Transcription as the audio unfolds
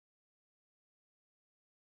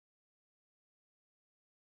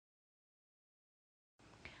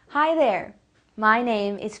Hi there, my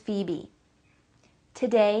name is Phoebe.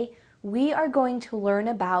 Today we are going to learn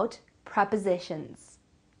about prepositions.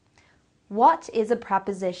 What is a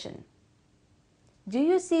preposition? Do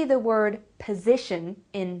you see the word position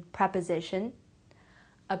in preposition?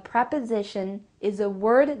 A preposition is a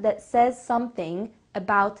word that says something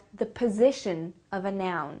about the position of a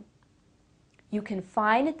noun. You can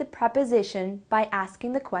find the preposition by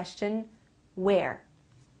asking the question, where?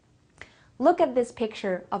 Look at this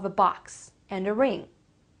picture of a box and a ring.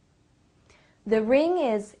 The ring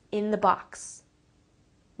is in the box.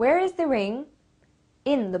 Where is the ring?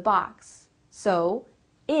 In the box. So,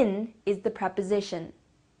 in is the preposition.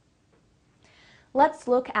 Let's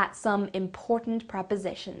look at some important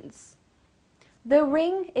prepositions. The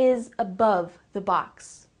ring is above the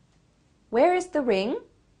box. Where is the ring?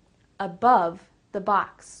 Above the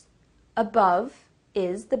box. Above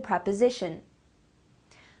is the preposition.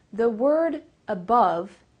 The word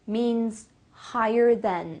above means higher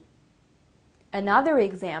than. Another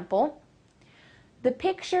example, the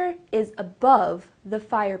picture is above the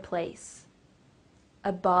fireplace.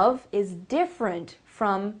 Above is different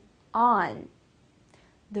from on.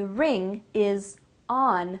 The ring is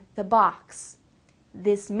on the box.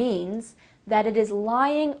 This means that it is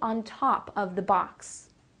lying on top of the box.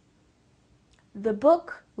 The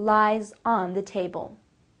book lies on the table.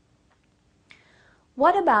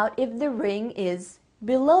 What about if the ring is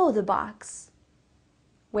below the box?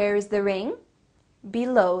 Where is the ring?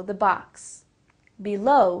 Below the box.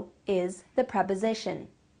 Below is the preposition.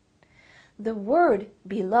 The word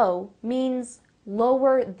below means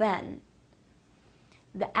lower than.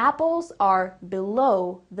 The apples are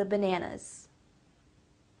below the bananas.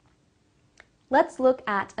 Let's look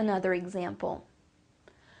at another example.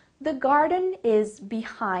 The garden is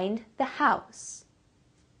behind the house.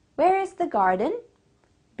 Where is the garden?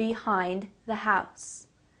 Behind the house.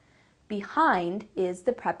 Behind is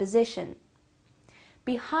the preposition.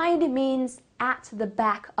 Behind means at the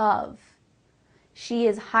back of. She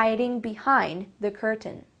is hiding behind the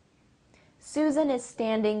curtain. Susan is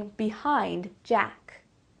standing behind Jack.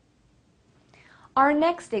 Our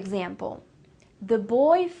next example. The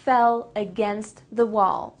boy fell against the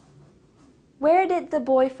wall. Where did the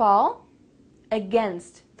boy fall?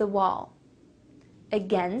 Against the wall.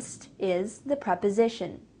 Against is the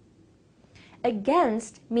preposition.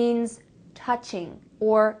 Against means touching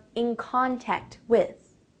or in contact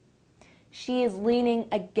with. She is leaning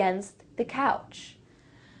against the couch.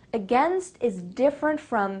 Against is different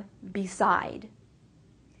from beside.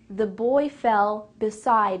 The boy fell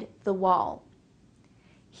beside the wall.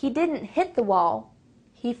 He didn't hit the wall,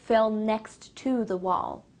 he fell next to the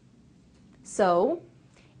wall. So,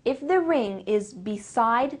 if the ring is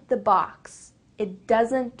beside the box, it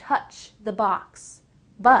doesn't touch the box.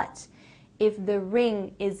 But if the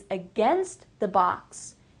ring is against the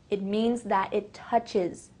box, it means that it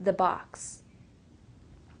touches the box.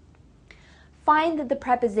 Find the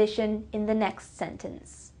preposition in the next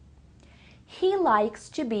sentence. He likes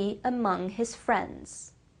to be among his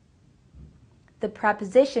friends. The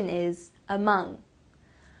preposition is among.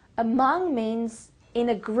 Among means in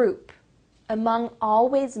a group. Among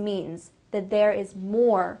always means that there is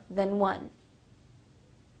more than one.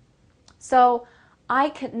 So, I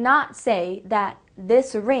cannot say that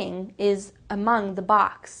this ring is among the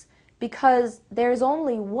box because there's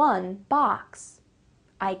only one box.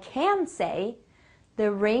 I can say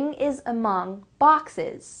the ring is among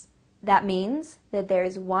boxes. That means that there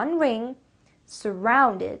is one ring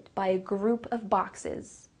surrounded by a group of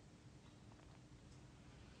boxes.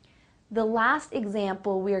 The last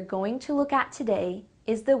example we are going to look at today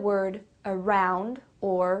is the word around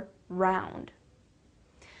or round.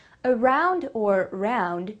 Around or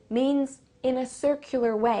round means in a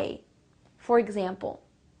circular way. For example,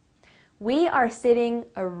 we are sitting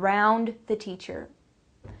around the teacher.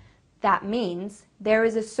 That means there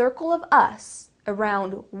is a circle of us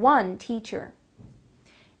around one teacher.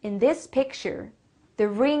 In this picture, the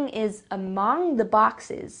ring is among the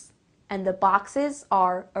boxes and the boxes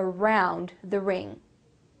are around the ring.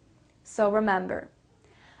 So remember,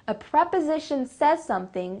 a preposition says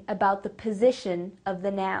something about the position of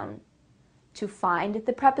the noun. To find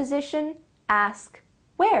the preposition, ask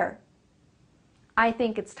where. I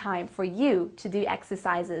think it's time for you to do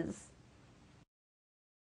exercises.